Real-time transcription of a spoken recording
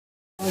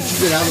You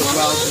could have it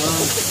well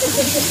done.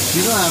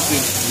 You don't have to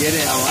get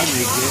it how I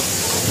make it.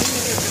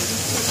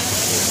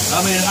 I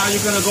mean, how you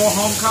gonna go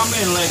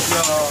homecoming? Like,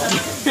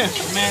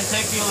 man,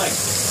 take you like,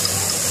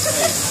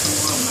 hey,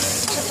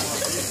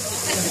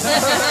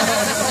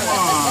 come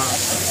on.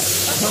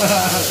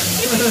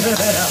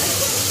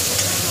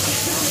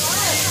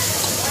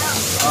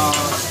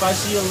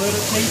 Spicy a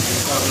little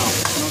taste? Oh, no,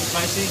 no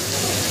spicy.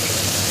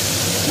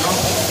 No,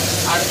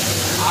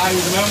 I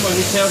remember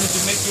he tells me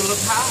to make you look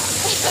hot.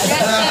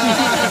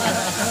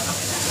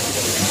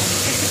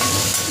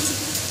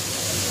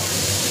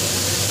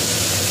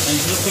 And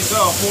you just pick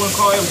up a phone and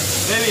call him,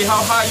 baby,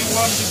 how high you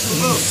want me to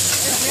look?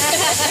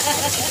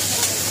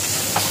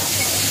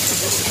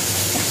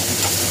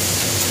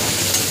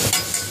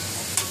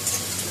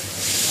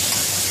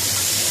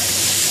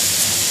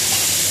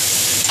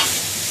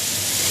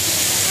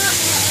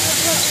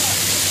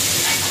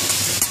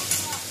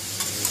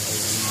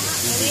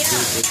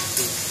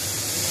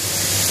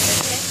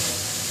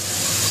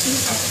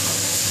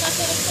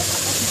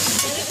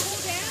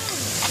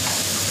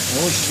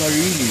 Oh, she's already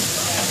eating.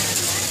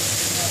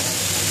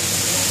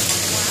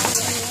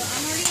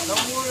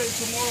 Don't worry,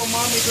 tomorrow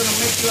mommy's gonna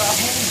make you at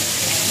home.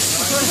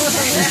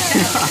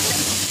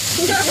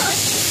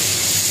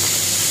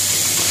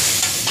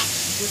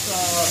 Just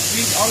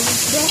sweet olive.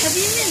 Bro, have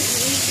you even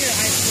ate your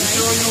ice cream?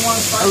 Sure you don't want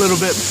spicy? A little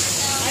bit.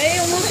 I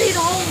almost ate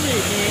all of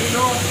it, dude.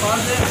 No,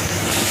 pause it.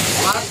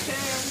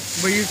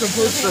 But you're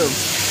supposed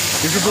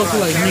to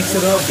like mix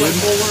it up, dude.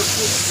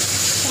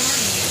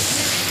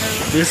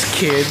 This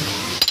kid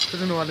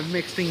doesn't know how to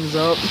mix things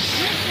up.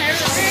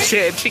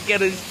 Check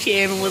out his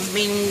channel, his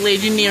name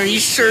Legendary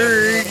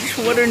Surge.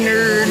 What a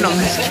nerd. No, I'm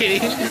just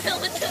kidding.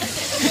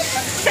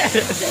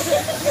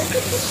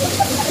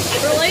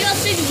 Bro, I got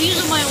 6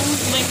 views on my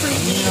first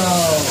video.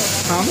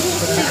 Huh?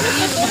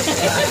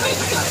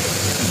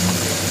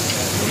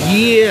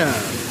 Yeah.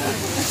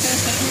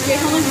 Okay,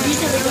 how much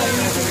views have they got in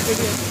your first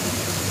video?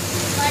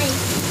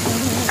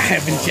 I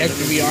haven't checked,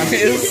 to be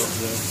honest.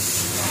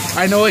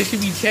 I know I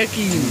should be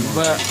checking,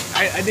 but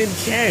I didn't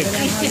check.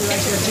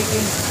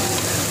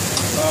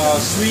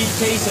 Sweet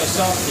taste or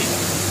salty?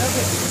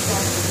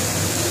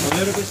 A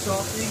little bit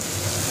salty.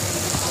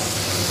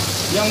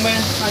 Young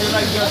man, how you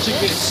like your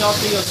chicken?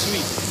 Salty or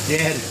sweet?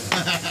 Dead.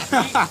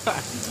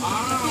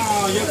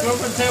 Oh, your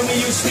girlfriend tell me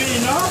you sweet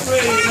enough,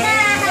 really,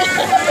 man.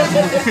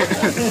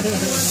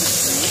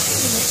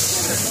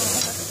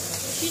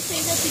 She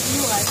says that to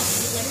you, like,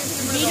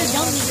 made her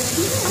dump me.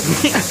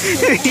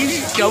 He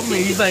just jumped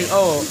me. He's like,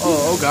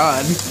 oh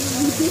God.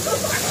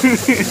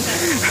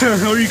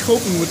 How are you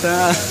coping with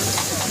that?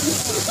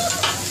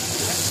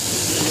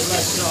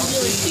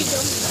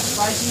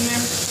 Spicy,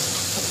 man.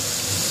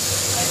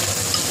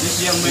 This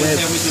young man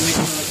tell me to make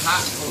it look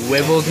hot.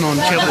 Huevos non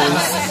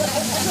chivos.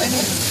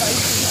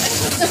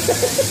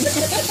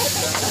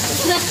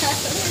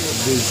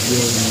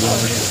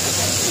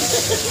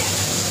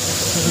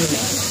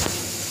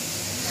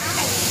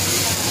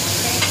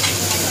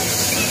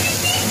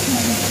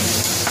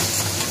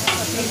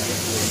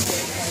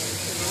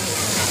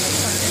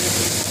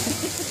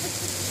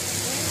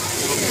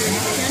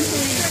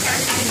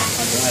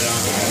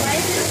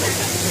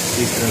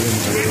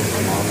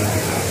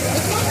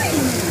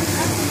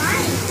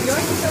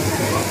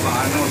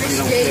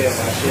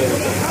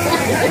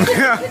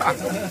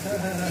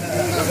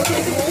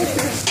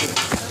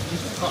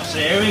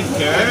 Sharing,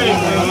 caring.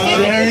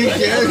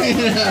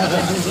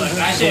 Like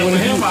I share with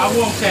him, I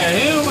won't carry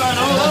him. I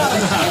know that.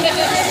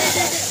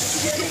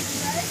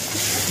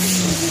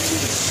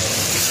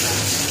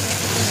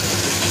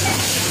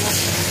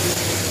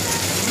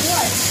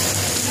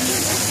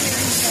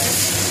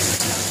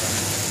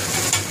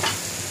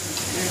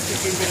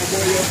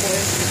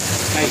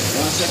 Hey,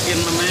 1 second,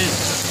 my man.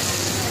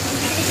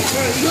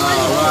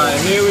 Alright,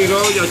 here we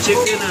go. Your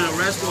chicken and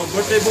rest for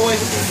birthday boy.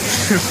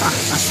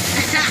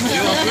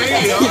 You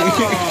agree? Oh,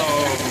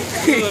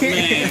 good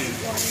man.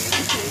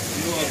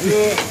 You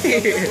are good.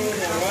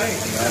 Alright.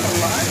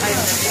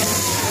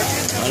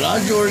 A lot,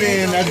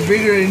 Jordan. That's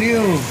bigger than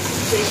you.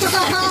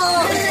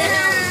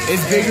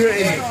 It's bigger.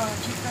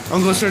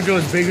 Uncle Sergio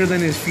is bigger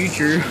than his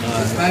future.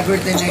 It's my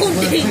birthday next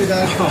month, too,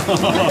 dog.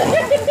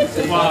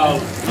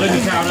 Wow. Look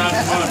at how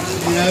that's fun.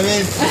 You know what I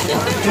mean?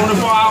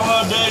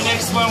 24-hour day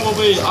next one will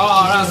be,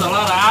 oh, that's a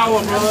lot of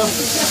hours, brother.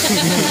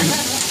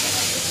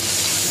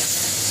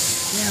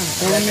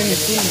 Yeah, 4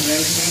 minutes in,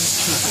 man.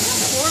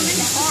 4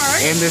 minutes hard.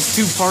 And there's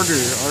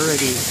 2-parter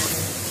already.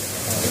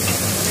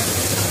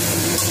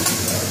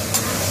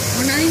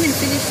 We're not even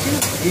finished too.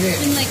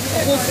 It's been like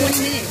a whole 20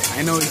 minutes.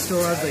 I know he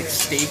still has like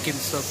steak and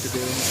stuff to do.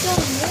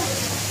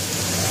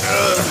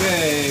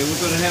 Okay,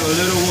 we're gonna have a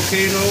little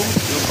volcano.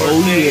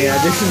 Oh yeah,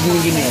 this is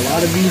gonna give me a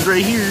lot of views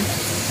right here.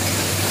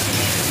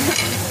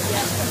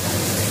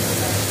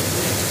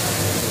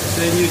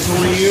 Send you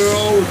 20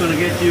 euro, we're gonna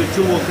get you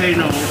 2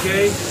 volcano,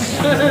 okay?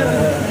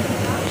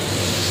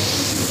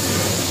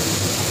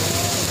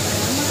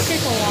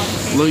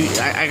 Look,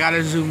 I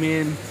gotta zoom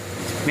in.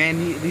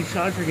 Man, these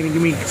shots are gonna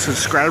give me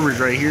subscribers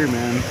right here,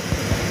 man.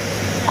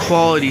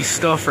 Quality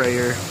stuff right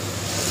here.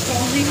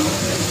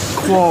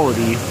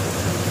 Quality.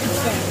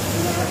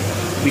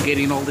 Be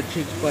getting all the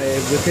chicks by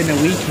within a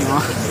week, you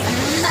know.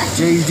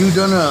 Jay, you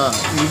done a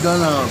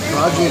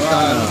project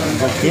on a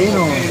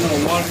volcano.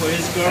 One for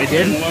his girlfriend I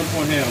did? and one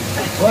for him.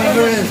 One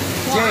for his,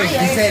 Jay,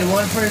 he said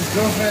one for his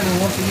girlfriend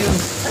and one for you.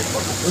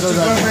 What's your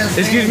girlfriend's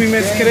Excuse name? me,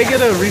 miss. Can I get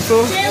a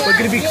refill? What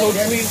could it be Coke,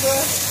 please?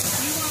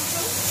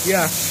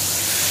 Yeah.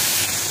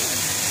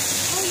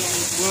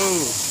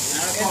 Whoa.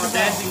 That's our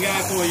dancing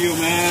guy for you,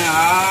 man.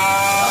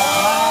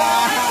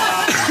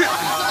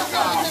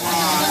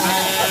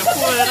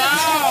 Pull it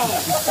out.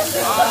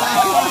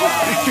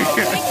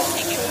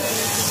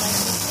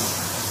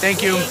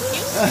 Thank you. Damn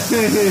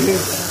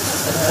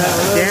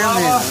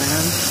it, man.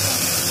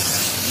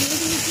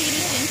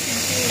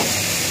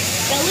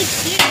 That looks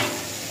good.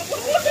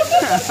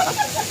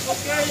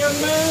 Okay, young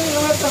man, you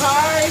don't have to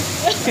hide.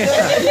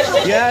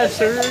 Yeah,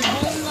 sir.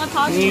 I'm not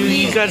talking to You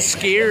me. got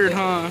scared,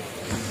 huh?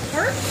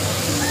 Her?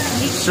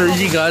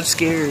 Sergi got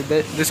scared.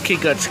 This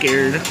kid got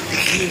scared.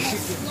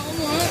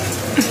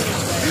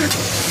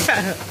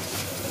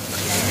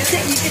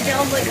 You could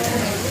tell like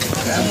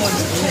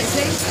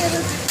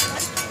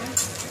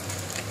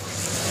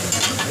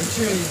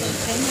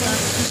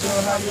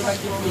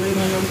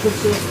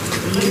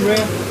Medium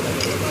rare?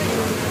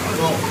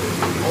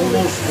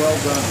 Almost well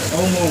done.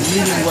 Almost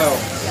medium well.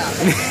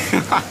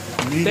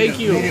 Thank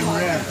you. Medium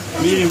rare.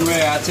 Medium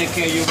rare, I'll take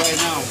care of you right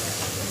now.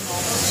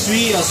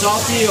 Sweet or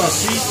salty or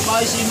sweet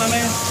spicy, my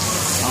man?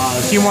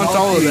 He wants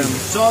all of them.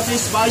 Salty,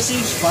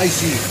 spicy?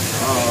 Spicy.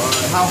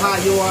 How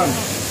hot you want?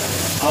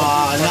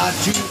 Not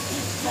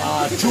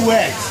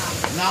 2x.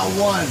 Not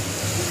 1.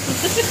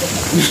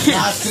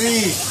 Not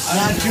 3.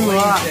 Not too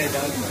hot.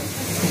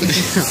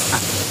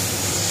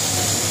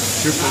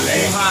 Triple Too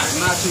X. hot,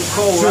 not too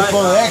cold,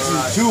 Triple right? X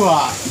is too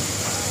hot.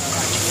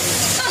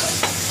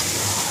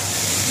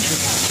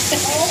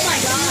 oh my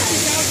god.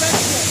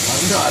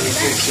 I'm not a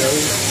big show.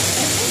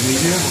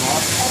 Medium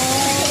hot.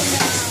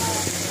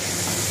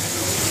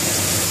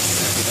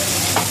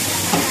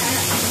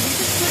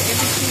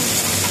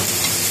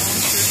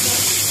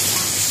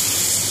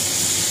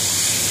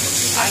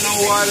 I know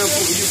why you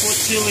put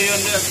chili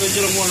on there because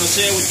you don't want to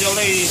share with your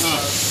lady,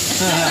 huh?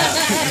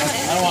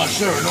 I don't want to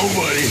share with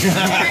nobody.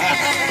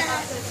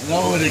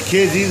 Not with the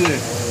kids either.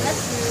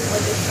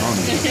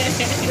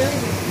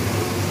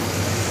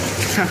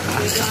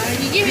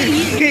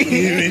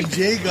 Even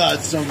Jay got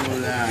some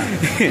of that.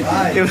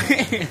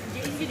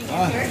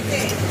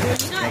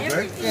 My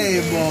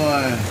birthday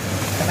boy.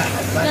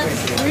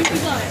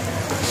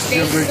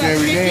 Your birthday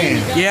every day.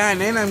 Yeah, and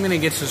then I'm gonna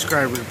get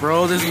subscribers,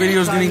 bro. This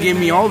video is gonna give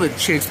me all the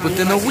chicks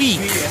within a week.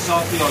 Sweet and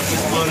salty or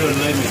just butter and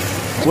lemon?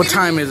 What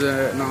time is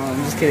it? No,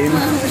 I'm just kidding.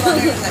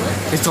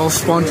 It's all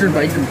sponsored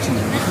by Gucci.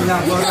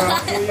 Not butter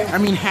for you? I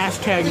mean,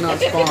 hashtag not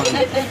spawned.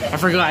 I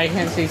forgot I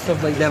can't say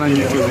stuff like that on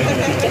YouTube.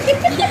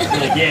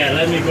 Like, yeah,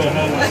 let me go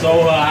home and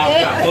show her how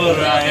got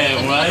butter I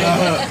am, right?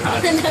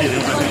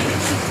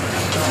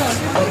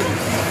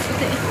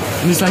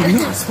 And he's like,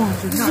 not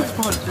sponsored, not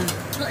sponsored.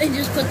 It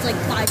just puts like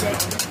 5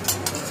 eggs.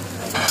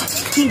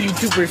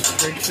 YouTuber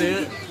tricks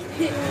it.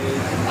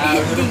 Add a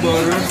little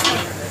butter.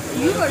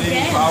 You are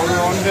dead. Powder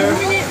on there.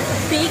 Isn't it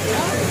fake?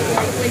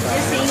 Like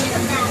just saying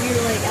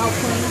you're like out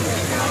playing.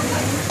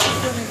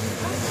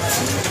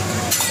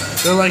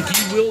 They're like,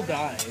 you will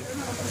die.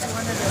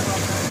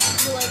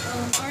 You're like,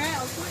 alright,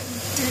 I'll play.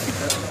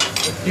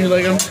 You're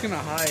like, I'm just gonna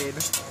hide.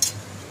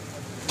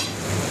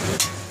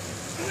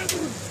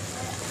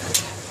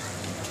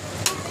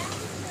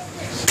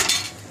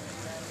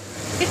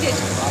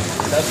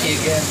 Lucky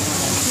again.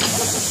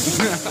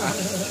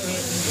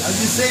 I'm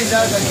just saying,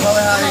 Doug, I call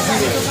it how I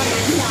see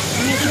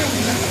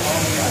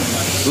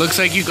it. Looks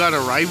like you got a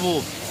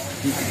rival.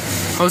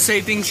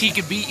 Jose thinks he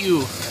could beat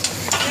you.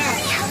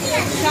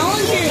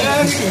 Challenge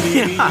him.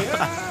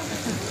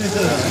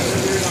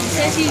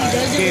 Says he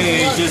doesn't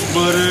Okay, look. just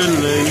butter and I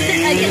lemon.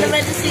 can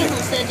imagine seeing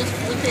Jose just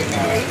flip it.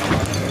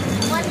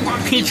 What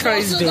the? He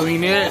tries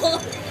doing it.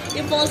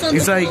 It falls on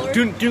He's the like,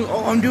 floor.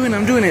 oh, I'm doing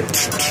it.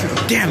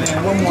 Damn it.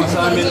 One more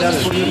time, man,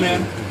 that's for you,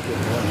 man.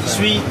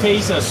 Sweet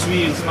taste or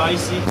sweet and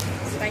spicy?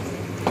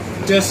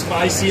 Spicy. Just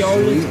spicy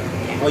only?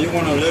 Or you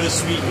want a little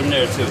sweet in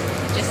there too?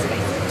 Just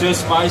spicy.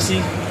 Just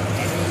spicy?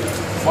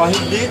 Well,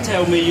 he did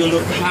tell me you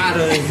look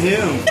hotter than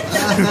him.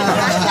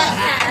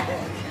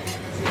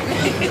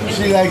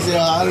 She likes it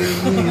hotter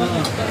than me,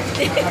 huh?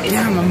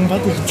 Damn, I'm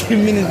about to be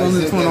 10 minutes on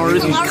this one already.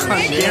 God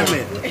damn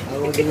it. I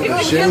want to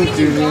share with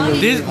you, man.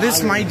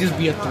 This might just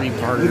be a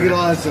 3-parter. Look at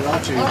all that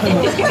sriracha.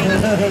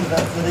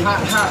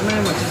 Hot,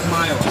 man, or just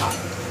mild?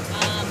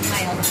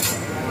 Mild.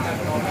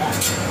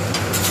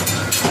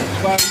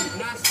 But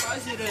not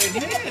spicy than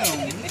him.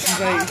 He's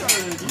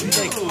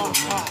like,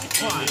 hot.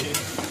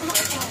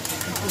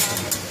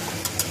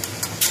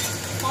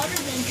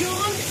 Hotter than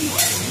John.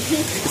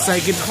 It's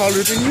like it's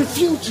hotter than your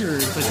future.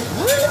 It's like,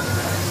 what?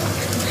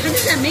 How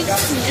does that make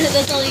sense?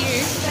 That's all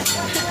yours.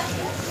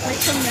 Like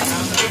some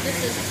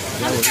memories.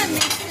 How does that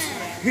make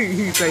sense?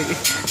 He's like,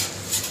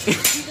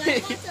 You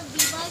guys want some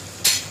V-Bucks?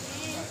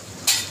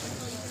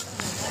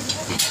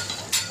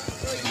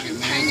 Bro, you can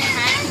find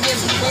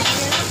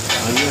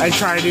I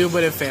tried to,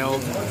 but it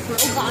failed.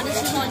 Oh god,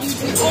 this is on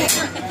YouTube.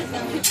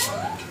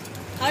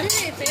 How did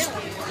it fail?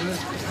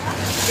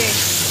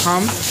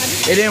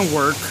 It didn't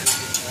work.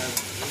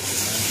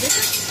 This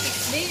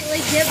is, they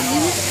like get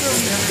views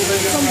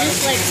from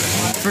just like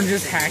From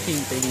just hacking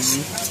things.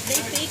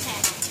 they fake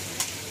hack.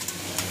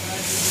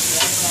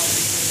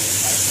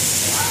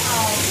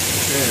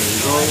 There we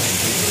go.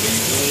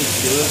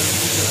 Good.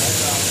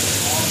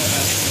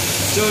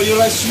 So you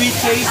like sweet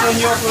taste on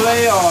your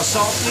fillet or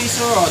salt taste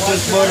or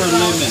just butter and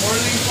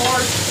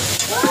lemon?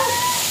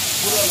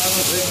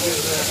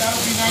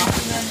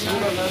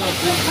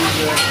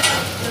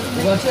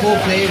 What's full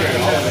flavor?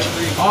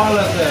 All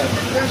of them.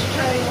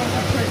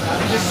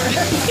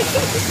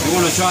 You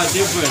want to try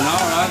different,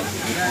 all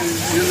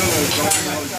right?